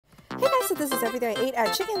guys, this is everything I ate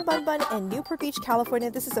at Chicken Bun Bun in Newport Beach, California.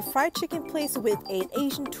 This is a fried chicken place with an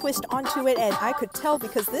Asian twist onto it, and I could tell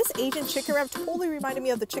because this Asian chicken wrap totally reminded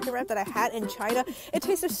me of the chicken wrap that I had in China. It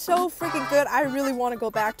tasted so freaking good. I really want to go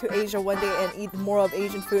back to Asia one day and eat more of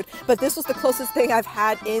Asian food, but this was the closest thing I've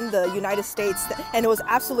had in the United States, and it was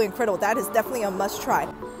absolutely incredible. That is definitely a must try.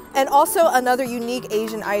 And also another unique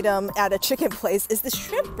Asian item at a chicken place is the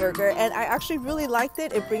shrimp burger, and I actually really liked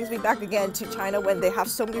it. It brings me back again to China when they have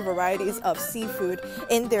so many varieties of seafood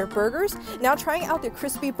in their burgers. Now trying out their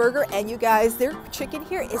crispy burger, and you guys, their chicken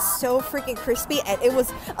here is so freaking crispy, and it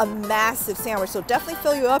was a massive sandwich, so definitely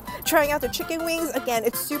fill you up. Trying out their chicken wings, again,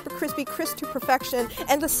 it's super crispy, crisp to perfection,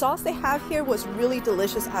 and the sauce they have here was really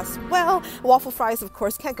delicious as well. Waffle fries, of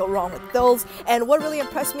course, can't go wrong with those. And what really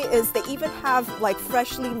impressed me is they even have like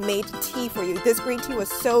freshly made tea for you. This green tea was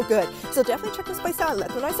so good. So definitely check this place out. Let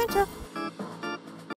them know I sent you.